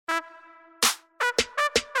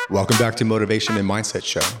Welcome back to Motivation and Mindset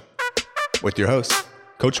Show with your host,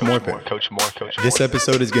 Coach Morphin. This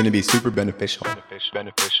episode is going to be super beneficial.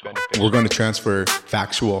 We're going to transfer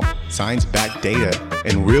factual, science-backed data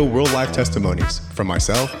and real-world life testimonies from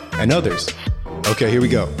myself and others. Okay, here we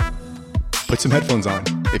go. Put some headphones on,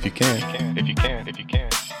 if you can.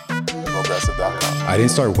 I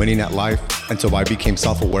didn't start winning at life until I became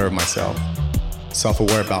self-aware of myself.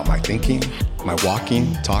 Self-aware about my thinking, my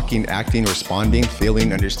walking, talking, acting, responding,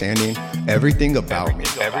 feeling, understanding, everything about me.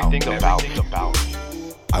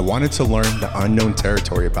 I wanted to learn the unknown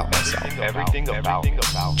territory about myself.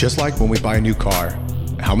 Just like when we buy a new car,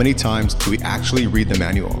 how many times do we actually read the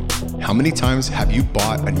manual? How many times have you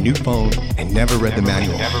bought a new phone and never read the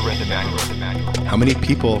manual? How many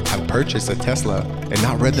people have purchased a Tesla and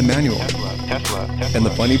not read the manual? And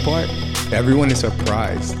the funny part, everyone is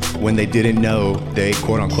surprised when they didn't know they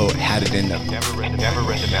quote-unquote had it in them.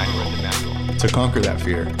 To conquer that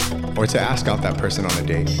fear, or to ask out that person on a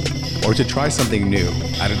date, or to try something new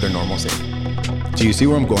out of their normalcy. Do you see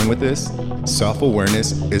where I'm going with this?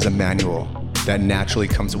 Self-awareness is a manual that naturally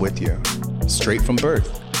comes with you, straight from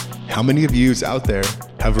birth. How many of you out there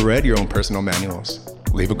have read your own personal manuals?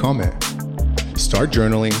 Leave a comment. Start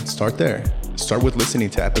journaling, start there. Start with listening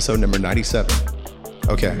to episode number 97.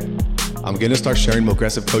 Okay, I'm gonna start sharing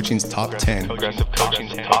Progressive Coaching's top 10.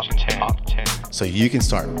 So you can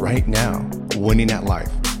start right now winning at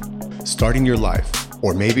life, starting your life,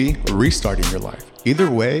 or maybe restarting your life.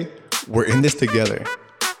 Either way, we're in this together.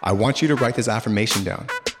 I want you to write this affirmation down.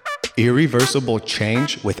 Irreversible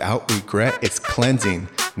change without regret is cleansing,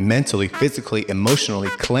 mentally, physically, emotionally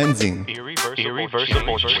cleansing.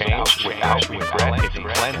 Irreversible change without regret is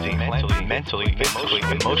cleansing, mentally, physically,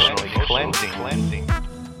 emotionally cleansing.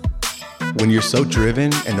 When you're so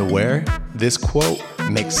driven and aware, this quote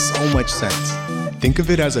makes so much sense. Think of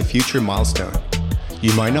it as a future milestone.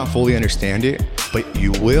 You might not fully understand it, but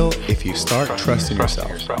you will if you start trusting yourself.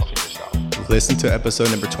 Listen to episode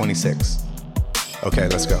number 26. Okay,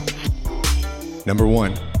 let's go. Number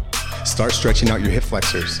 1, start stretching out your hip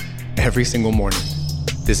flexors every single morning.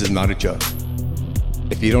 This is not a joke.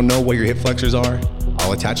 If you don't know what your hip flexors are,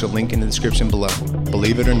 I'll attach a link in the description below.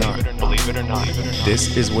 Believe it or not,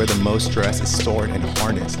 this is where the most stress is stored and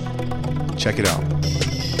harnessed. Check it out.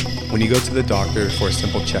 When you go to the doctor for a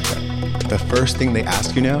simple checkup, the first thing they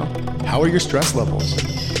ask you now, how are your stress levels?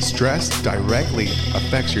 Stress directly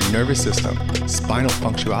affects your nervous system, spinal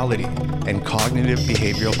punctuality, and cognitive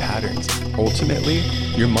behavioral patterns. Ultimately,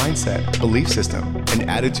 your mindset, belief system, and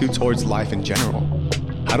attitude towards life in general.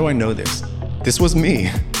 How do I know this? This was me.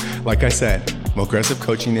 Like I said, Progressive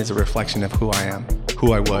Coaching is a reflection of who I am,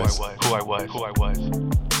 who I was.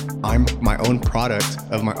 I'm my own product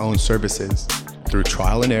of my own services. Through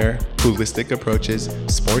trial and error, holistic approaches,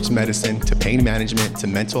 sports medicine, to pain management, to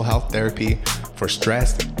mental health therapy. For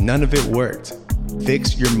stress, none of it worked.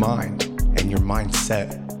 Fix your mind and your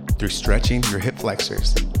mindset through stretching your hip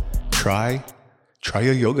flexors. Try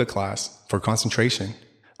a yoga class for concentration.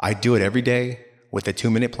 I do it every day with a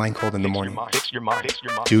 2-minute plank hold in the morning.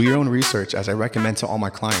 Do your own research, as I recommend to all my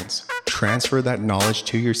clients. Transfer that knowledge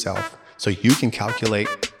to yourself so you can calculate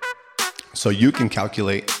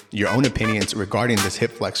your own opinions regarding this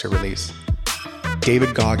hip flexor release.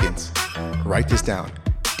 David Goggins, write this down.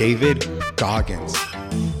 David Goggins,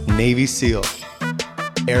 Navy SEAL,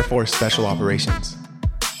 Air Force Special Operations,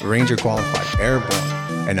 Ranger qualified, airborne,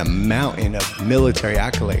 and a mountain of military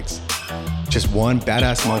accolades. Just one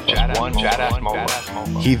badass mofo.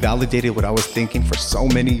 He validated what I was thinking for so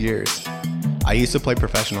many years. I used to play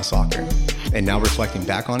professional soccer, and now reflecting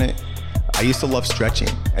back on it, I used to love stretching,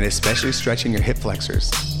 and especially stretching your hip flexors.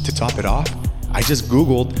 To top it off, I just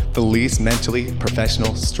Googled the least mentally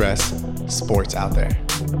professional stress sports out there.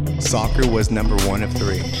 Soccer was number 1 of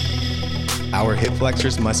 3. Our hip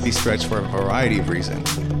flexors must be stretched for a variety of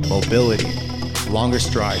reasons. Mobility, longer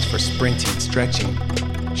strides for sprinting, stretching,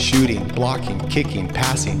 shooting, blocking, kicking,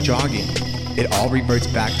 passing, jogging. It all reverts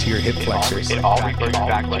back to your hip flexors. I'll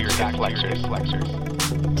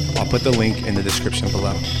put the link in the description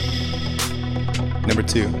below. Number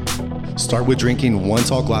 2, start with drinking 1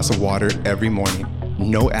 tall glass of water every morning.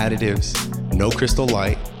 No additives, no Crystal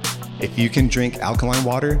Light. If you can drink alkaline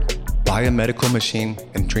water, buy a medical machine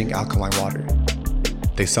and drink alkaline water.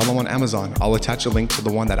 They sell them on Amazon. I'll attach a link to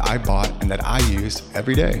the one that I bought and that I use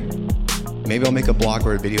every day. Maybe I'll make a blog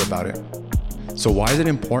or a video about it. So why is it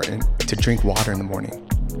important to drink water in the morning?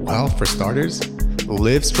 Well, for starters,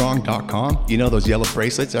 Livestrong.com, you know those yellow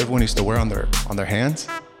bracelets everyone used to wear on their hands?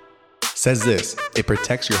 Says this: it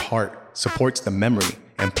protects your heart, supports the memory,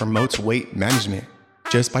 and promotes weight management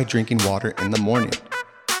just by drinking water in the morning.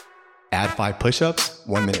 Add 5 push-ups,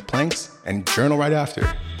 1-minute planks, and journal right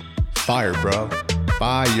after. Fire, bro.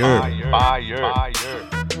 Fire.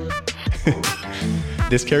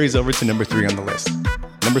 This carries over to number 3 on the list.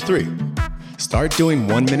 Number 3, start doing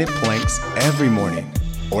 1-minute planks every morning,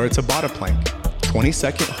 or a Tabata plank,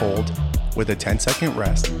 20-second hold with a 10-second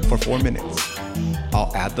rest for 4 minutes.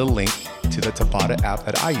 I'll add the link to the Tabata app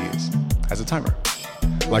that I use as a timer.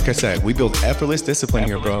 Like I said, we build effortless discipline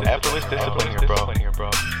here, bro.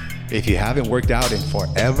 If you haven't worked out in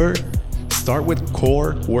forever, start with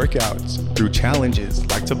core workouts through challenges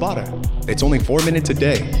like Tabata. It's only 4 minutes a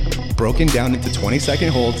day, broken down into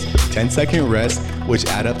 20-second holds, 10-second rest, which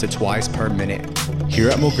add up to twice per minute. Here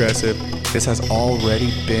at Mogressive, this has already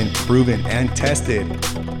been proven and tested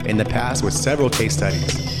in the past with several case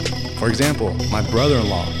studies. For example, my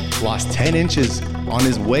brother-in-law lost 10 inches on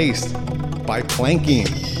his waist by planking.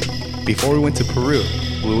 Before we went to Peru,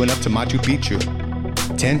 we went up to Machu Picchu,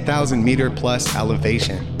 10,000 meter plus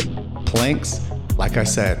elevation. Planks, like I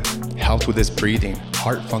said, helped with his breathing,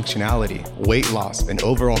 heart functionality, weight loss, and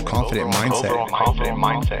overall confident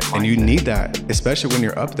mindset. And you need that, especially when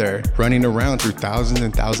you're up there running around through thousands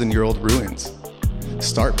and thousand-year-old ruins.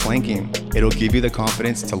 Start planking. It'll give you the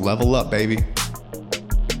confidence to level up, baby.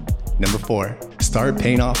 Number 4, start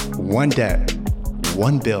paying off one debt,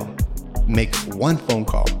 one bill. Make one phone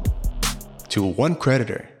call to one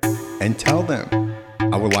creditor and tell them,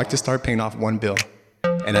 I would like to start paying off one bill,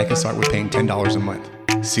 and I can start with paying $10 a month.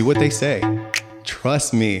 See what they say.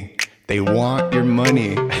 Trust me, they want your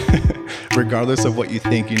money. Regardless of what you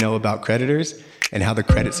think you know about creditors and how the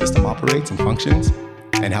credit system operates and functions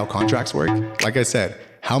and how contracts work. Like I said,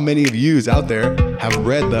 how many of yous out there have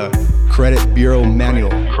read the Credit Bureau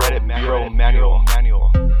Manual?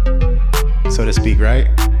 So to speak, right?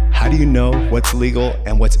 How do you know what's legal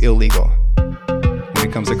and what's illegal when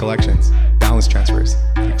it comes to collections, balance transfers,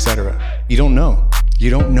 etc.? You don't know.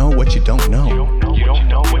 You don't know what you don't know.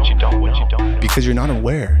 Because you're not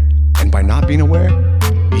aware. And by not being aware,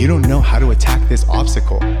 you don't know how to attack this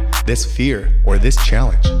obstacle, this fear, or this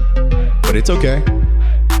challenge. But it's okay.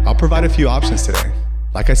 I'll provide a few options today.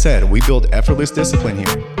 Like I said, we build effortless discipline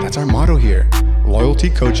here. That's our motto here. Loyalty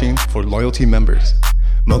coaching for loyalty members.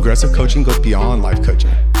 Mogressive coaching goes beyond life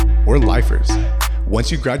coaching. We're lifers.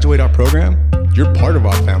 Once you graduate our program, you're part of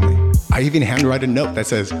our family. I even handwrite a note that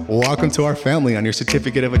says, welcome to our family on your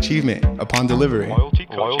certificate of achievement upon delivery. Loyalty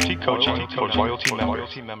coaching for loyalty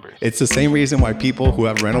members. It's the same reason why people who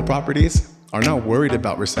have rental properties are not worried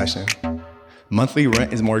about recession. Monthly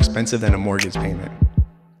rent is more expensive than a mortgage payment.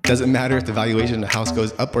 Doesn't matter if the valuation of the house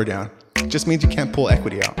goes up or down. It just means you can't pull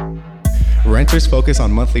equity out. Renters focus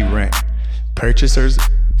on monthly rent. Purchasers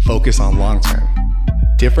focus on long-term.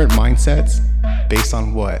 Different mindsets based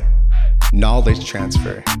on what? Knowledge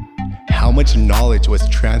transfer. How much knowledge was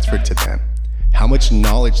transferred to them? How much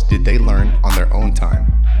knowledge did they learn on their own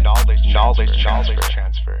time? Knowledge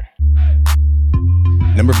transfer.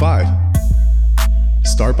 Number 5,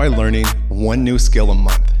 start by learning one new skill a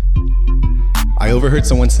month. I overheard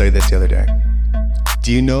someone say this the other day.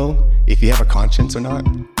 Do you know if you have a conscience or not?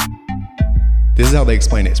 This is how they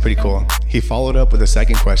explain it. It's pretty cool. He followed up with a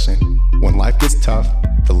second question. When life gets tough,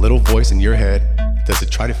 the little voice in your head, does it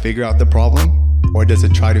try to figure out the problem, or does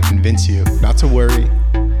it try to convince you not to worry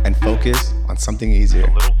and focus on something easier?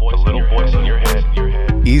 The little voice in your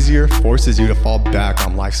head. Easier forces you to fall back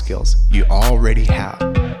on life skills you already have.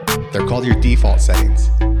 They're called your default settings.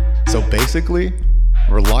 So basically,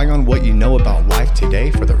 relying on what you know about life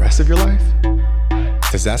today for the rest of your life?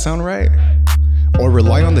 Does that sound right? Or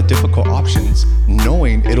rely on the difficult options,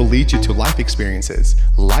 knowing it'll lead you to life experiences,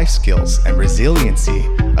 life skills, and resiliency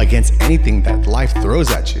against anything that life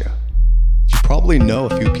throws at you. You probably know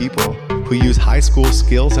a few people who use high school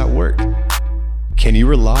skills at work. Can you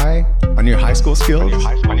rely on your high school skills?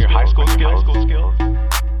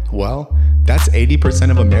 Well, that's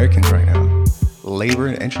 80% of Americans right now. Labor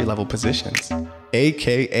and entry-level positions,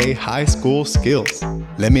 aka high school skills.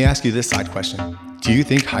 Let me ask you this side question. Do you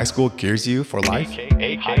think high school gears you for life?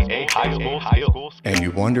 AKA high school skills. And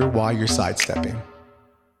you wonder why you're sidestepping.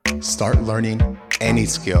 Start learning any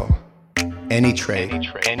skill, any trade,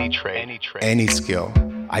 any skill.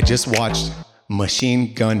 I just watched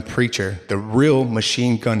Machine Gun Preacher, the real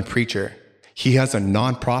Machine Gun Preacher. He has a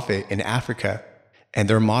nonprofit in Africa, and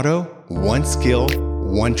their motto, one skill,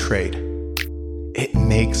 one trade. It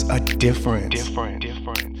makes a difference.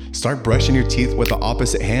 Start brushing your teeth with the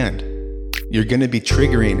opposite hand. You're gonna be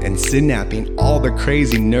triggering and synapsing all the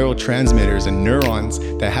crazy neurotransmitters and neurons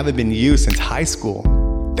that haven't been used since high school.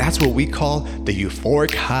 That's what we call the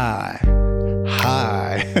euphoric high.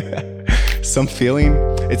 Some feeling,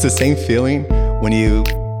 it's the same feeling when you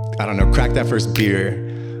I don't know, crack that first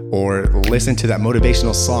beer, or listen to that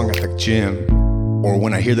motivational song at the gym, or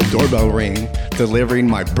when I hear the doorbell ring, delivering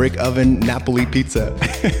my brick oven Napoli pizza.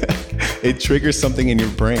 It triggers something in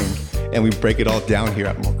your brain, and we break it all down here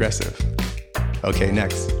at Progressive. Okay,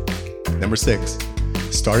 next. Number 6,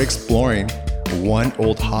 start exploring one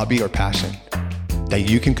old hobby or passion that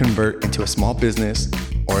you can convert into a small business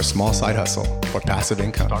or a small side hustle or passive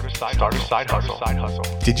income. Start a side hustle.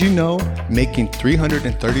 Did you know making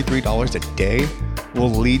 $333 a day will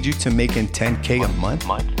lead you to making $10K a month?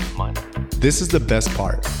 This is the best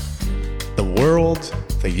part. The world,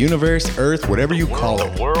 the universe, earth, whatever you call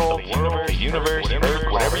it. The world, the universe,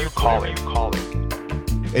 earth, whatever you call it.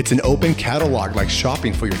 It's an open catalog like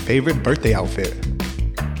shopping for your favorite birthday outfit.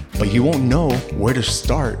 But you won't know where to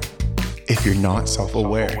start if you're not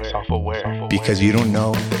self-aware. Because you don't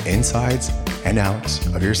know the insides and outs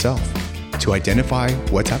of yourself to identify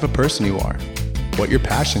what type of person you are, what your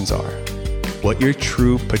passions are, what your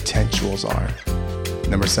true potentials are.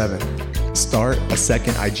 Number 7, start a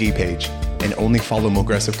second IG page and only follow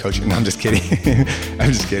Progressive Coaching. No, I'm just kidding.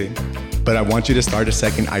 I'm just kidding. But I want you to start a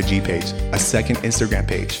second IG page, a second Instagram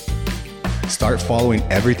page. Start following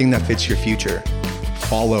everything that fits your future.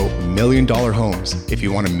 Follow $1 million homes if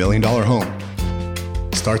you want $1 million home.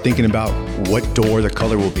 Start thinking about what door the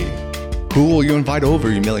color will be. Who will you invite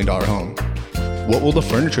over your $1 million home? What will the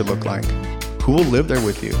furniture look like? Who will live there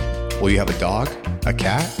with you? Will you have a dog, a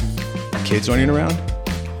cat, kids running around?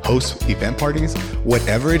 Host event parties?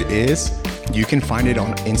 Whatever it is, you can find it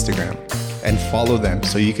on Instagram and follow them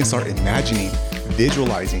so you can start imagining,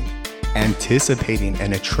 visualizing, anticipating,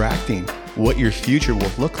 and attracting what your future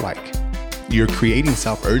will look like. You're creating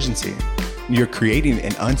self-urgency. You're creating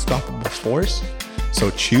an unstoppable force. So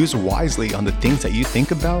choose wisely on the things that you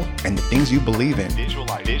think about and the things you believe in.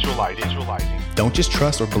 Visualizing. Don't just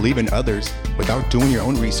trust or believe in others without doing your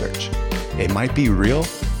own research. It might be real,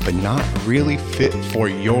 but not really fit for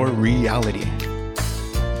your reality.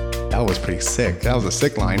 That was pretty sick. That was a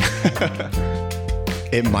sick line.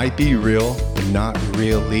 It might be real, but not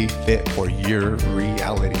really fit for your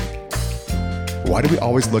reality. Why do we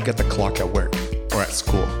always look at the clock at work or at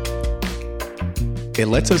school? It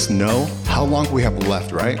lets us know how long we have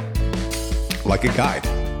left, right? Like a guide,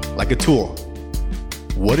 like a tool.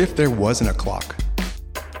 What if there wasn't a clock?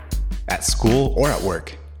 At school or at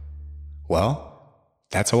work? Well,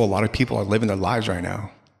 that's how a lot of people are living their lives right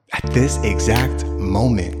now. At this exact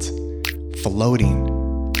moment, floating,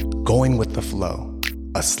 going with the flow,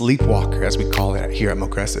 a sleepwalker as we call it here at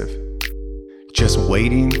Progressive. Just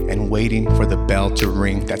waiting and waiting for the bell to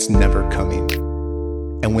ring that's never coming.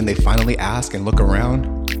 And when they finally ask and look around,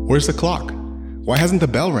 where's the clock? Why hasn't the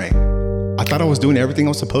bell rang? I thought I was doing everything I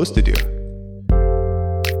was supposed to do.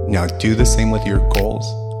 Now do the same with your goals.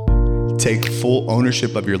 Take full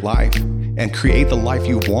ownership of your life and create the life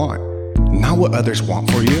you want, not what others want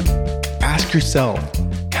for you. Ask yourself,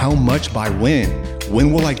 how much by when?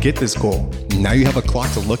 When will I get this goal? Now you have a clock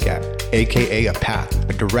to look at, AKA a path,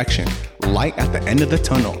 a direction, light at the end of the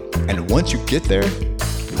tunnel. And once you get there,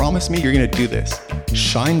 promise me you're gonna do this.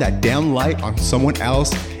 Shine that damn light on someone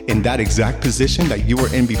else in that exact position that you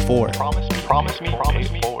were in before. Promise me.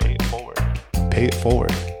 Pay it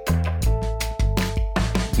forward.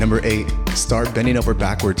 Number 8, start bending over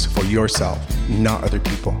backwards for yourself, not other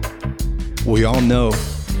people. We all know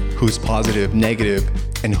who's positive, negative,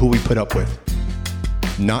 and who we put up with.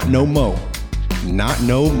 Not no mo.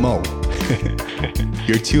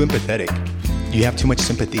 You're too empathetic. You have too much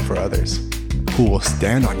sympathy for others who will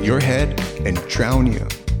stand on your head and drown you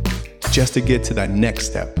just to get to that next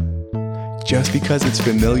step. Just because it's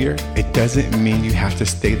familiar, it doesn't mean you have to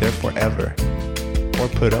stay there forever or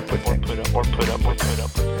put up with it.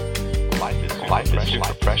 Life is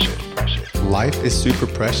super precious. Life is super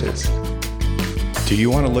precious. Do you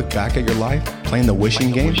want to look back at your life playing the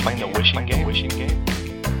wishing game?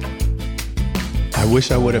 I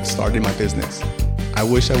wish I would have started my business. I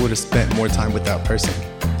wish I would have spent more time with that person.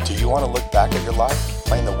 Do you want to look back at your life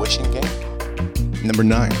playing the wishing game? Number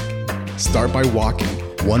 9, start by walking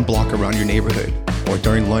 1 block around your neighborhood or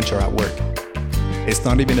during lunch or at work. It's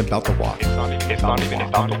not even about the walk.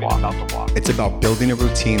 It's about building a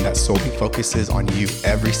routine that solely focuses on you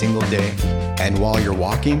every single day. And while you're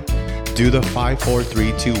walking, do the 5, 4,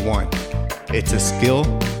 3, 2, 1. It's a skill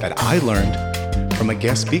that I learned from a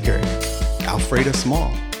guest speaker, Alfreda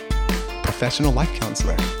Small, professional life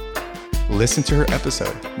counselor. Listen to her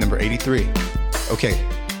episode, number 83. Okay,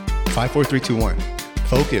 5, 4, 3, 2, 1.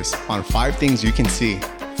 Focus on 5 things you can see,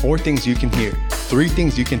 4 things you can hear, 3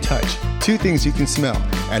 things you can touch, 2 things you can smell,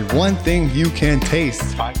 and 1 thing you can taste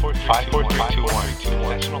 5, 4, 3, 2,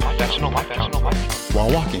 1. National Life Count.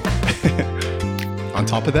 while walking. On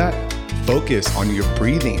top of that, focus on your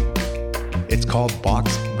breathing. It's called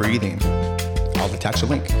box breathing. I'll attach a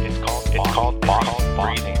link. It's called box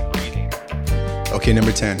breathing. Okay,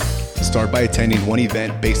 number 10. Start by attending one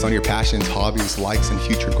event based on your passions, hobbies, likes, and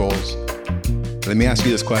future goals. Let me ask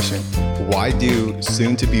you this question. Why do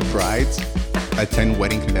soon-to-be brides attend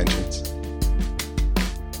wedding conventions?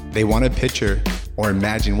 They want to picture or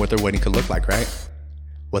imagine what their wedding could look like, right?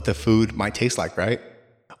 What the food might taste like, right?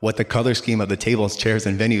 What the color scheme of the tables, chairs,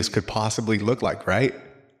 and venues could possibly look like, right?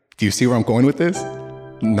 Do you see where I'm going with this?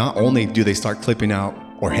 Not only do they start clipping out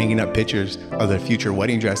or hanging up pictures of their future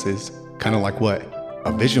wedding dresses, kind of like what?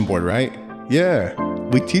 A vision board, right? Yeah,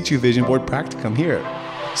 we teach you vision board practicum here.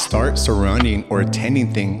 Start surrounding or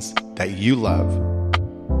attending things that you love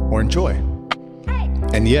or enjoy.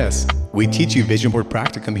 And yes, we teach you vision board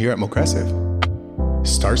practicum here at Mogressive.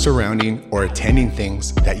 Start surrounding or attending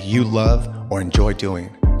things that you love or enjoy doing.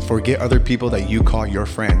 Forget other people that you call your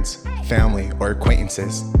friends, family, or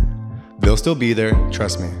acquaintances. They'll still be there,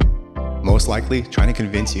 trust me. Most likely trying to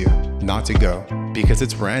convince you not to go because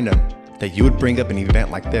it's random that you would bring up an event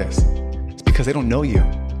like this. It's because they don't know you.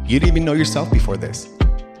 You didn't even know yourself before this.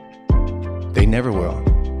 They never will.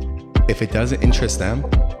 If it doesn't interest them,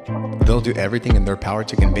 they'll do everything in their power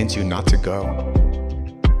to convince you not to go.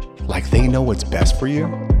 Like they know what's best for you,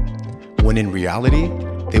 when in reality,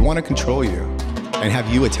 they want to control you and have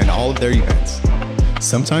you attend all of their events.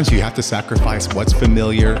 Sometimes you have to sacrifice what's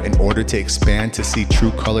familiar in order to expand to see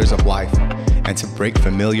true colors of life and to break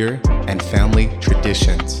familiar and family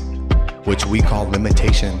traditions, which we call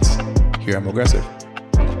limitations here at Mogressive.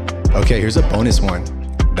 Okay, here's a bonus one.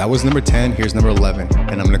 That was number 10, here's number 11,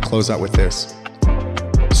 and I'm gonna close out with this.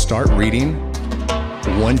 Start reading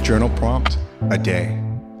 1 journal prompt a day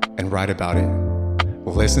and write about it.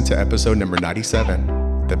 Listen to episode number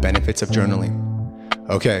 97, The Benefits of Journaling.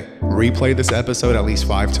 Okay, replay this episode at least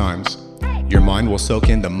 5 times. Your mind will soak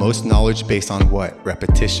in the most knowledge based on what?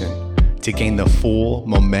 Repetition, to gain the full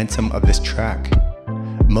momentum of this track.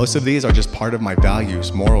 Most of these are just part of my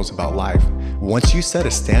values, morals about life. Once you set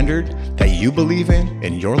a standard that you believe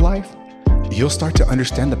in your life, you'll start to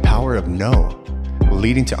understand the power of no,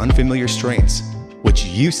 leading to unfamiliar strengths, which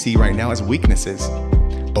you see right now as weaknesses.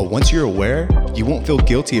 But once you're aware, you won't feel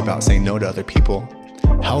guilty about saying no to other people.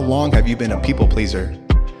 How long have you been a people pleaser?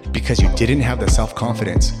 Because you didn't have the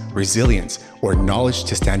self-confidence, resilience, or knowledge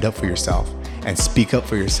to stand up for yourself and speak up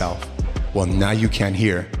for yourself. Well, now you can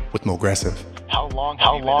here with Mogressive. How long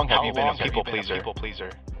have you been a people pleaser?